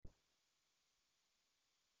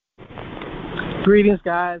Greetings,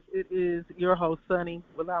 guys. It is your host, Sonny,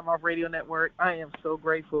 with Loudmouth Radio Network. I am so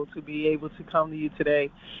grateful to be able to come to you today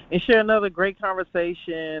and share another great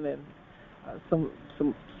conversation and some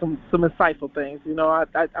insightful things. You know,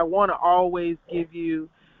 I want to always give you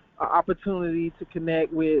an opportunity to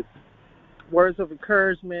connect with words of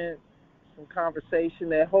encouragement, some conversation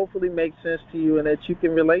that hopefully makes sense to you and that you can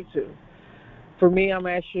relate to. For me, I'm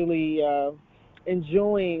actually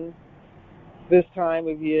enjoying this time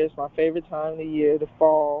of year. It's my favorite time of the year, the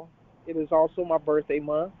fall. It is also my birthday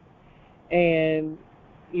month. And,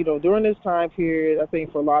 you know, during this time period, I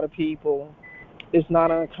think for a lot of people, it's not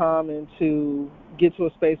uncommon to get to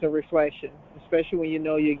a space of reflection, especially when you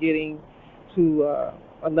know you're getting to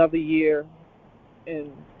another year and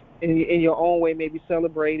in your own way, maybe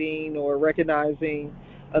celebrating or recognizing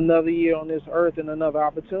another year on this earth and another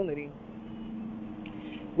opportunity.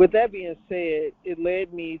 With that being said, it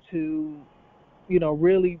led me to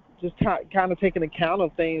really just kind of taking account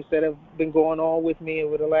of things that have been going on with me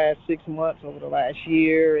over the last 6 months, over the last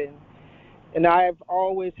year, and I've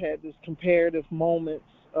always had this comparative moments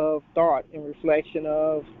of thought and reflection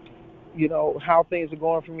of, how things are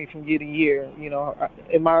going for me from year to year.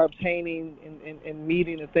 Am I obtaining and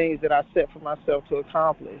meeting the things that I set for myself to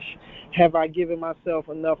accomplish? Have I given myself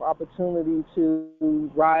enough opportunity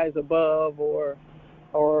to rise above or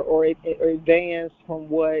advance from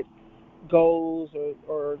what goals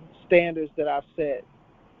or standards that I've set?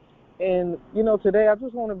 And today I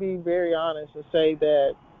just want to be very honest and say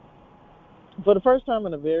that for the first time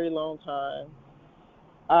in a very long time,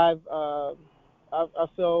 I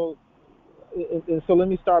felt, and so let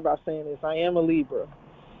me start by saying this: I am a Libra,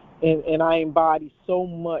 and I embody so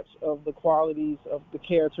much of the qualities of the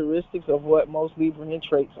characteristics of what most Libran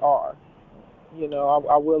traits are.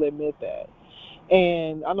 I will admit that.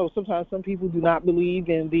 And I know sometimes some people do not believe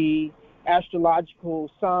in the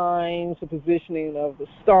astrological signs, the positioning of the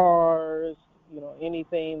stars,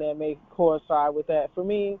 anything that may coincide with that. For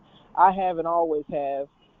me, I have and always have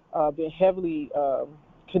been heavily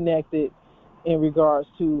connected in regards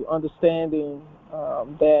to understanding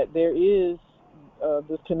that there is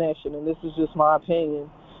this connection, and this is just my opinion,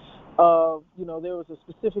 of there was a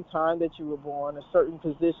specific time that you were born, a certain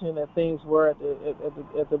position that things were at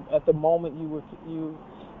the moment you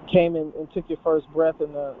came in and took your first breath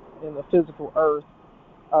in the physical earth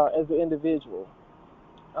as an individual,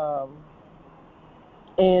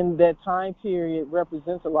 and that time period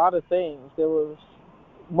represents a lot of things. There was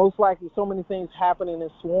most likely so many things happening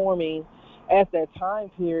and swarming at that time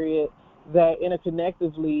period that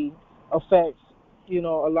interconnectively affects a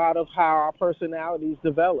lot of how our personalities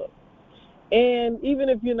develop. And even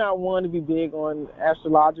if you're not one to be big on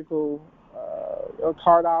astrological or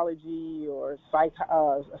cardology or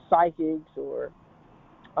psychics or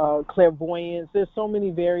clairvoyance, there's so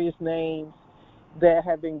many various names that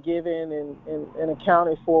have been given and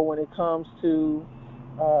accounted for when it comes to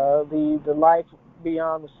the life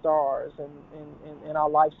beyond the stars and our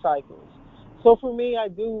life cycles. So for me, I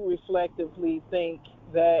do reflectively think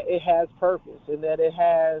that it has purpose and that it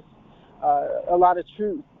has a lot of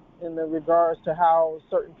truth in the regards to how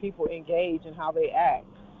certain people engage and how they act.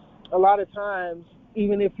 A lot of times,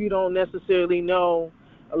 even if you don't necessarily know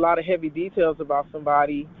a lot of heavy details about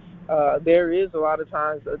somebody, there is a lot of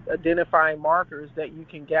times identifying markers that you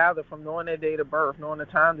can gather from knowing their date of birth, knowing the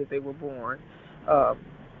time that they were born,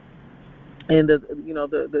 and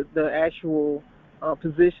the actual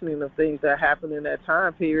positioning of things that happen in that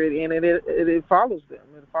time period, and it follows them.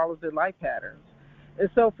 It follows their life patterns. And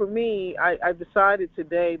so for me, I decided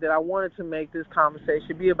today that I wanted to make this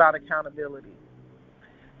conversation be about accountability.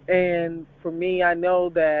 And for me, I know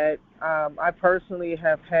that I personally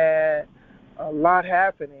have had a lot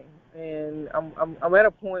happening, and I'm at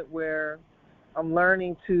a point where I'm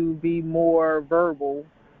learning to be more verbal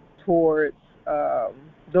towards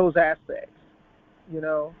those aspects,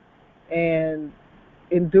 and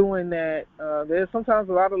in doing that, there's sometimes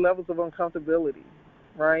a lot of levels of uncomfortability,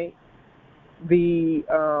 right? The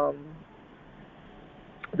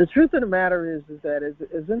truth of the matter is that as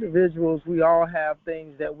individuals, we all have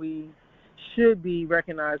things that we should be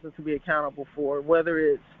recognized and to be accountable for, whether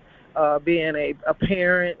it's being a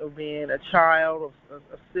parent or being a child, or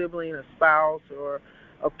a sibling, a spouse, or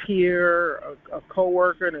a peer, a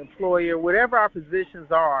coworker, an employer, whatever our positions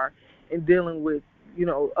are in dealing with,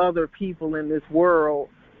 other people in this world,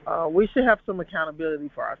 we should have some accountability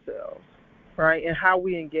for ourselves, right, and how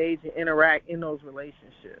we engage and interact in those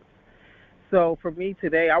relationships. So for me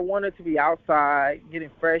today, I wanted to be outside, getting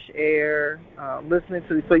fresh air, listening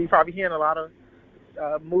to, so you're probably hearing a lot of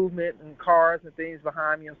movement and cars and things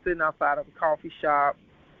behind me. I'm sitting outside of a coffee shop,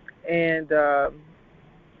 and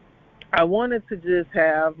I wanted to just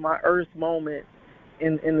have my earth moment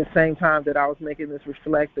in the same time that I was making this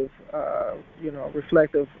reflective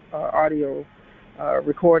audio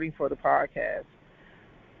recording for the podcast.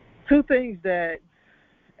 Two things that,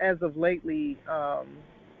 as of lately,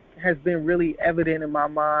 has been really evident in my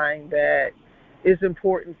mind that it's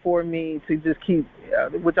important for me to just keep,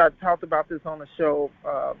 which I talked about this on the show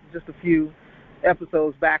just a few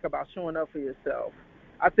episodes back about showing up for yourself.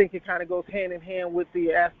 I think it kind of goes hand in hand with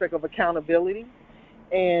the aspect of accountability.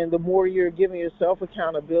 And the more you're giving yourself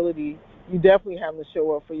accountability, you definitely have to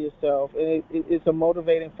show up for yourself. And it's a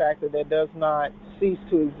motivating factor that does not cease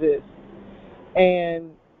to exist.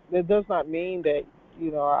 And that does not mean that,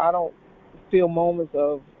 I don't feel moments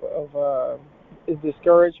of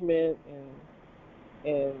discouragement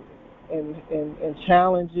and and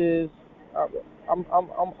challenges. I'm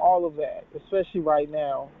all of that, especially right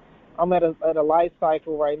now. I'm at a life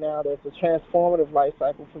cycle right now that's a transformative life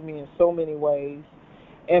cycle for me in so many ways,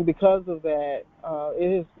 and because of that,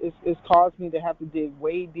 it's caused me to have to dig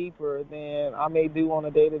way deeper than I may do on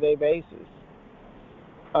a day-to-day basis.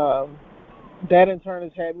 Um, that in turn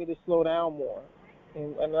has had me to slow down more,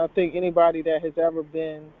 and I think anybody that has ever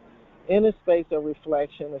been in a space of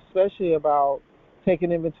reflection, especially about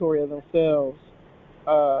taking inventory of themselves,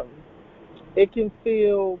 um, it can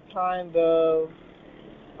feel kind of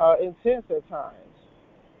intense at times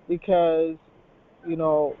because, you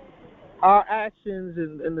know, our actions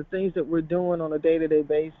and the things that we're doing on a day-to-day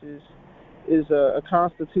basis is a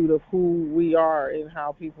constitute of who we are and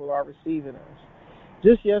how people are receiving us.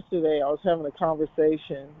 Just yesterday, I was having a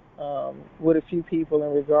conversation with a few people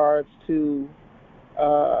in regards to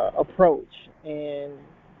approach and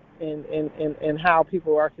how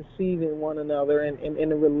people are conceiving one another and in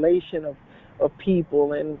the relation of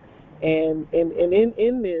people and in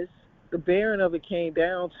this, the bearing of it came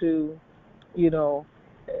down to, you know,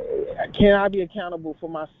 can I be accountable for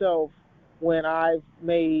myself when I've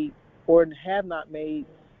made or have not made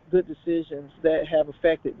good decisions that have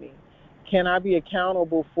affected me? Can I be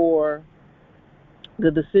accountable for the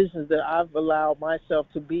decisions that I've allowed myself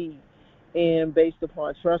to be in based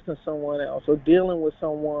upon trusting someone else or dealing with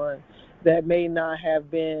someone that may not have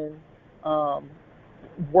been um,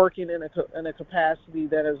 working in a capacity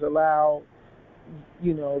that has allowed,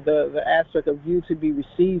 the aspect of you to be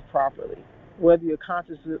received properly, whether you're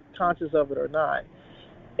conscious of it or not.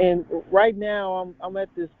 And right now, I'm at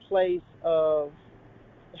this place of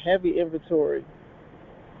heavy inventory,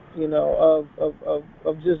 of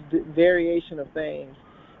just variation of things.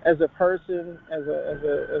 As a person, as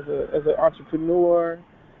an entrepreneur,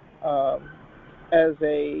 um, as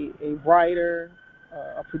a writer,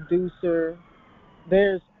 a producer,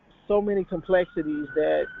 there's so many complexities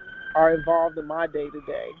that are involved in my day to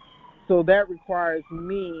day. So that requires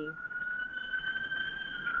me.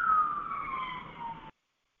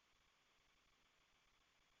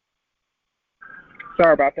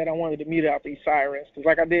 Sorry about that. I wanted to mute out these sirens because,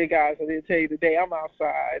 like I did, guys, I did tell you today I'm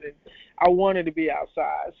outside and I wanted to be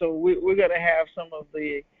outside. So we're going to have some of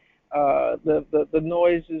the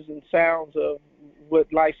noises and sounds of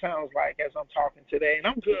what life sounds like as I'm talking today, and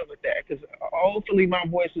I'm good with that because hopefully my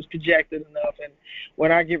voice is projected enough. And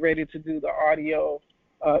when I get ready to do the audio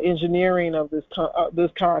engineering of this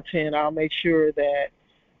content, I'll make sure that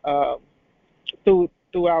uh,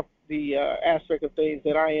 throughout the aspect of things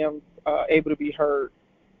that I am able to be heard.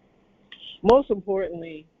 Most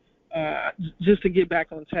importantly, just to get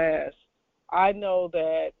back on task, I know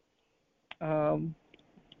that um,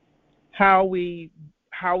 how we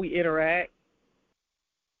interact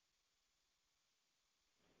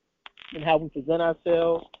and how we present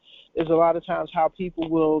ourselves is a lot of times how people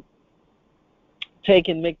will take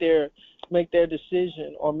and make their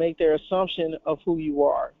decision or make their assumption of who you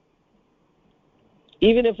are,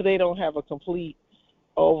 even if they don't have a complete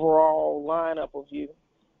overall lineup of you.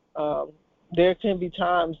 Um, there can be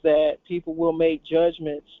times that people will make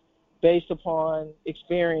judgments based upon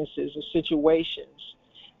experiences or situations.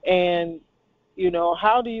 And,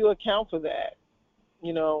 how do you account for that?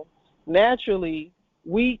 Naturally,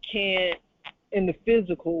 we can't, in the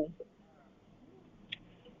physical,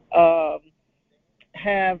 um,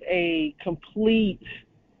 have a complete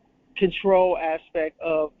control aspect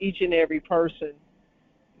of each and every person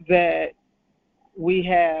that we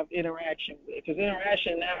have interaction with. Because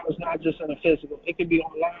interaction now is not just in the physical. It could be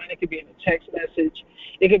online. It could be in a text message.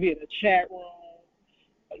 It could be in a chat room.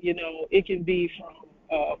 It can be from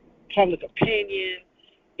public opinion.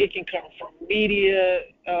 It can come from media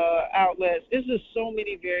outlets. There's just so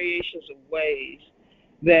many variations of ways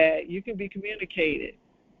that you can be communicated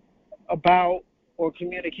about or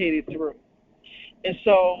communicated through. And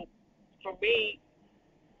so, for me,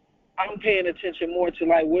 I'm paying attention more to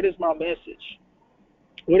like, what is my message?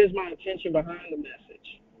 What is my intention behind the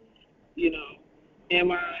message? You know,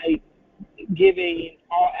 am I giving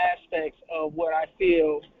all aspects of what I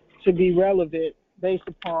feel to be relevant based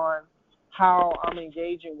upon how I'm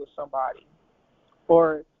engaging with somebody?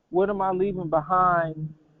 Or what am I leaving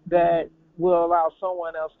behind that will allow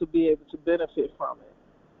someone else to be able to benefit from it?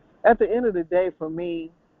 At the end of the day, for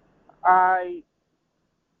me, I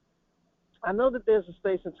know that there's a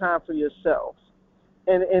space and time for yourself,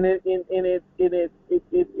 and it's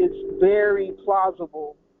very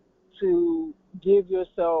plausible to give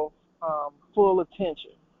yourself full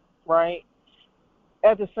attention, right?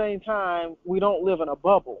 At the same time, we don't live in a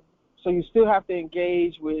bubble, so you still have to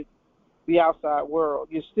engage with the outside world.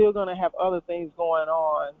 You're still going to have other things going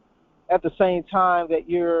on at the same time that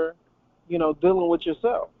you're, dealing with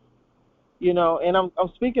yourself. And I'm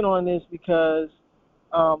speaking on this because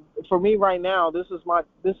for me right now, this is my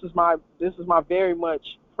very much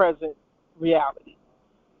present reality,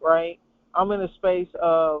 right? I'm in a space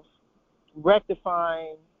of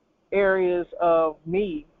rectifying areas of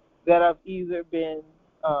me that have either been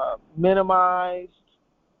minimized,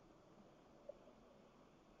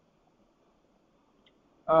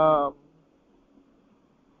 um,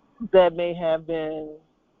 that may have been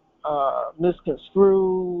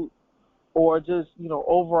misconstrued, or just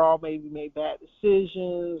overall maybe made bad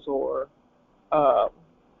decisions, or uh,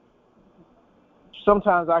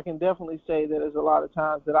 sometimes I can definitely say that there's a lot of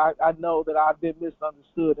times that I know that I've been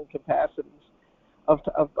misunderstood in capacities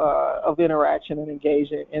of interaction and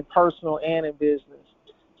engagement in personal and in business.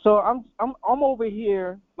 So I'm over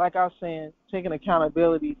here, like I was saying, taking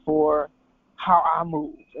accountability for how I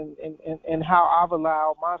move, and how I've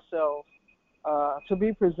allowed myself to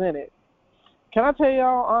be presented. Can I tell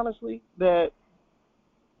y'all honestly that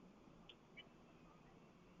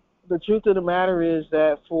the truth of the matter is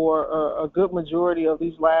that for a good majority of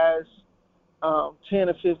these last 10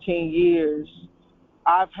 or 15 years,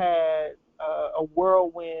 I've had a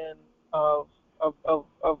whirlwind of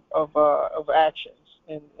of actions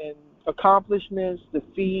and accomplishments,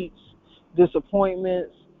 defeats,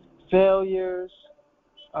 disappointments, failures,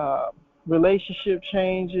 uh, relationship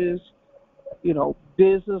changes,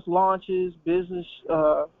 business launches, business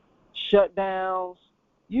shutdowns,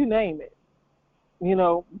 you name it.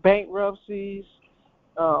 Bankruptcies,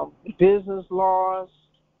 business loss,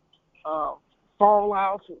 um,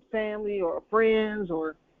 fallouts with family or friends,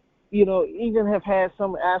 or even have had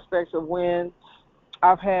some aspects of when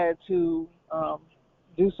I've had to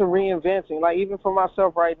do some reinventing. Like even for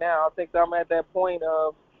myself right now, I think that I'm at that point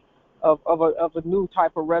of a new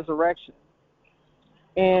type of resurrection.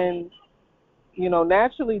 And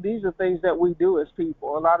naturally, these are things that we do as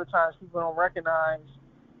people. A lot of times, people don't recognize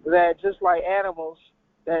that just like animals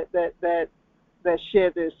that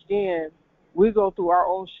shed their skin, we go through our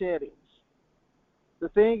own sheddings. The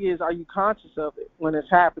thing is, are you conscious of it when it's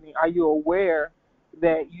happening? Are you aware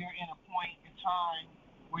that you're in a point in time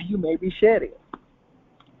where you may be shedding?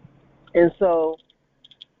 And so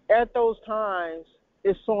at those times,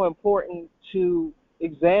 it's so important to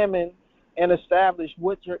examine and establish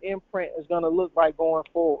what your imprint is going to look like going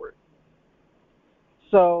forward.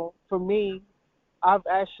 So for me, I've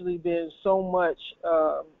actually been so much,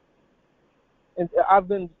 and I've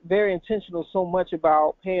been very intentional so much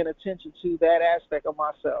about paying attention to that aspect of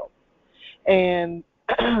myself. And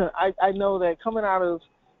I know that coming out of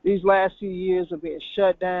these last few years of being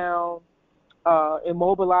shut down,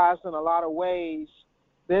 immobilized in a lot of ways,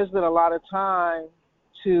 there's been a lot of time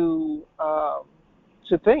to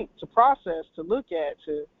think, to process, to look at,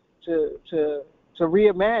 to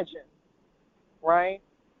reimagine, right?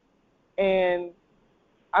 And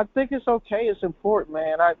I think it's okay. It's important,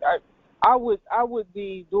 man. I would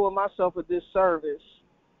be doing myself a disservice,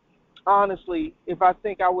 honestly, if I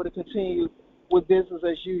think I would have continued with business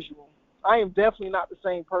as usual. I am definitely not the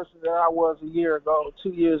same person that I was a year ago, 2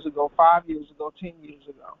 years ago, 5 years ago, 10 years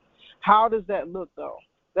ago. How does that look, though?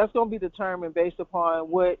 That's going to be determined based upon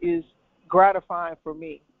what is gratifying for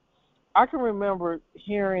me. I can remember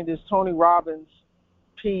hearing this Tony Robbins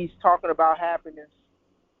piece talking about happiness,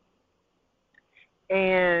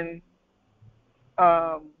 and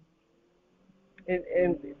um,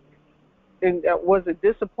 and was it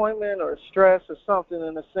disappointment or stress or something,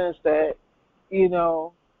 in the sense that you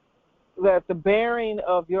know that the bearing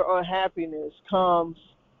of your unhappiness comes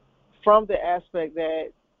from the aspect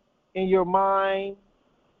that in your mind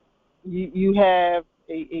you have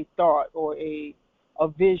a thought or a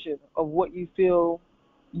vision of what you feel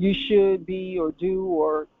you should be or do,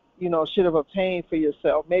 or should have obtained for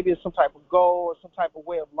yourself. Maybe it's some type of goal or some type of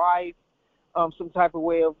way of life, some type of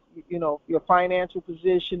way of, your financial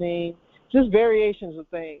positioning, just variations of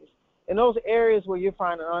things. And those areas where you're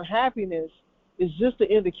finding unhappiness is just an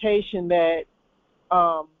indication that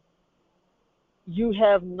um, you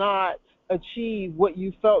have not achieved what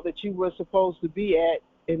you felt that you were supposed to be at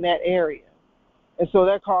in that area. And so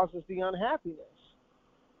that causes the unhappiness.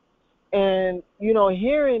 And,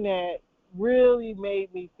 hearing that really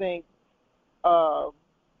made me think uh,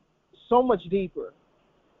 so much deeper.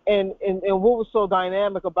 And what was so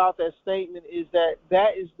dynamic about that statement is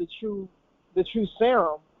that is the true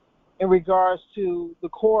serum in regards to the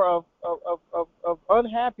core of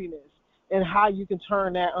unhappiness and how you can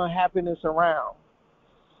turn that unhappiness around.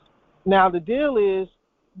 Now, the deal is,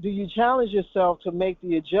 do you challenge yourself to make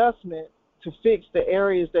the adjustment to fix the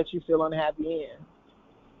areas that you feel unhappy in?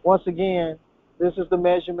 Once again, this is the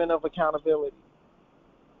measurement of accountability.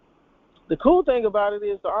 The cool thing about it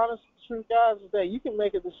is, the honest truth, guys, is that you can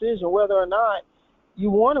make a decision whether or not you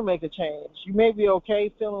want to make a change. You may be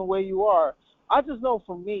okay feeling where you are. I just know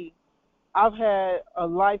for me, I've had a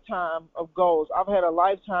lifetime of goals. I've had a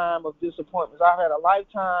lifetime of disappointments. I've had a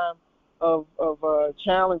lifetime of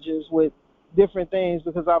challenges with different things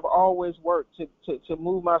because I've always worked to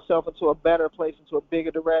move myself into a better place, into a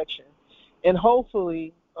bigger direction. And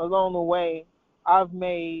hopefully, along the way, I've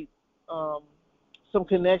made some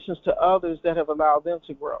connections to others that have allowed them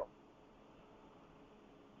to grow.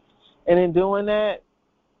 And in doing that,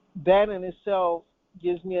 that in itself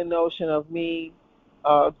gives me a notion of me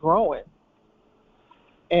growing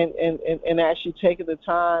and actually taking the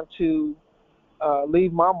time to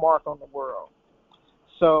leave my mark on the world.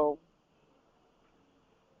 So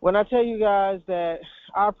when I tell you guys that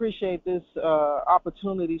I appreciate this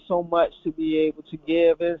opportunity so much to be able to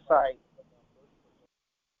give insight.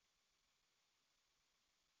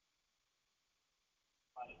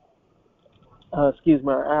 Excuse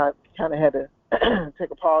me, I kind of had to take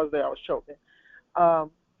a pause there. I was choking.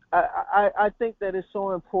 Um, I think that it's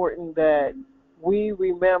so important that we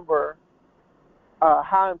remember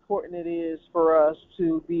how important it is for us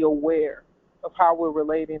to be aware of how we're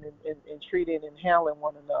relating and treating and handling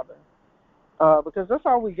one another. Because that's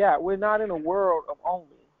all we got. We're not in a world of only,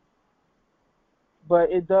 but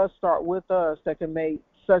it does start with us that can make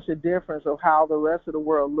such a difference of how the rest of the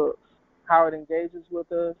world looks, how it engages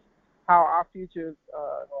with us, how our future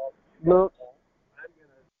looks.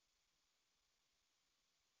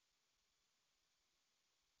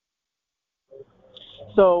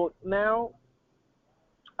 So now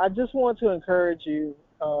I just want to encourage you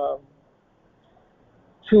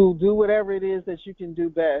to do whatever it is that you can do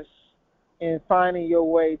best in finding your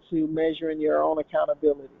way to measuring your own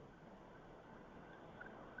accountability.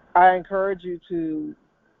 I encourage you to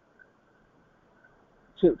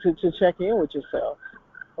check in with yourself,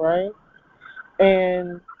 right?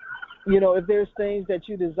 And, if there's things that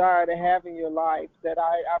you desire to have in your life, that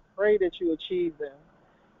I pray that you achieve them.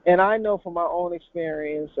 And I know from my own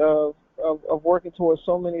experience of working towards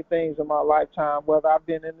so many things in my lifetime, whether I've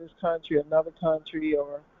been in this country, another country,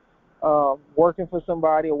 or working for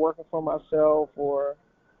somebody or working for myself, or,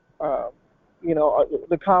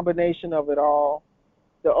 the combination of it all,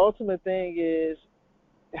 the ultimate thing is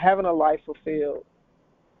having a life fulfilled.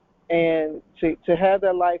 And to have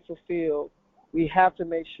that life fulfilled, we have to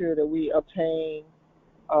make sure that we obtain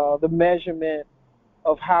the measurement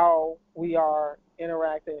of how we are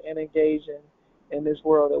interacting and engaging in this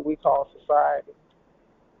world that we call society.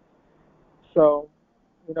 So,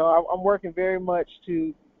 I'm working very much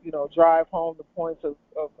to, drive home the points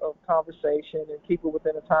of conversation and keep it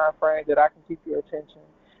within a time frame that I can keep your attention,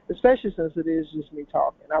 especially since it is just me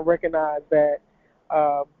talking. I recognize that,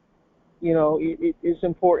 um, it's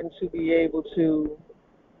important to be able to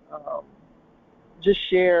um, just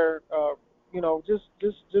share,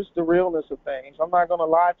 just the realness of things. I'm not going to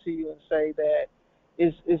lie to you and say that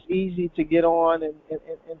it's easy to get on and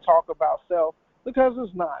talk about self, because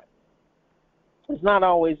it's not. It's not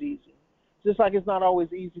always easy. Just like it's not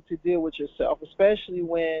always easy to deal with yourself, especially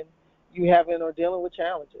when you haven't or dealing with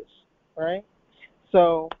challenges, right?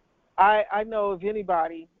 So I know, if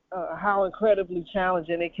anybody, how incredibly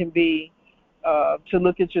challenging it can be to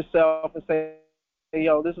look at yourself and say,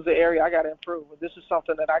 yo, this is an area I got to improve, or this is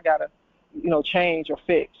something that I got to, change or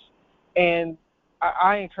fix. And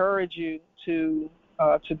I encourage you to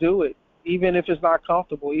do it, even if it's not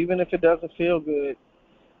comfortable, even if it doesn't feel good.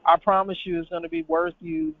 I promise you it's going to be worth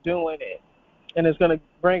you doing it, and it's going to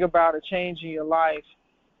bring about a change in your life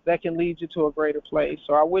that can lead you to a greater place.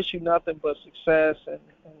 So I wish you nothing but success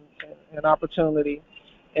and opportunity.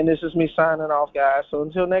 And this is me signing off, guys. So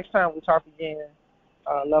until next time we talk again,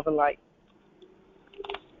 love and light.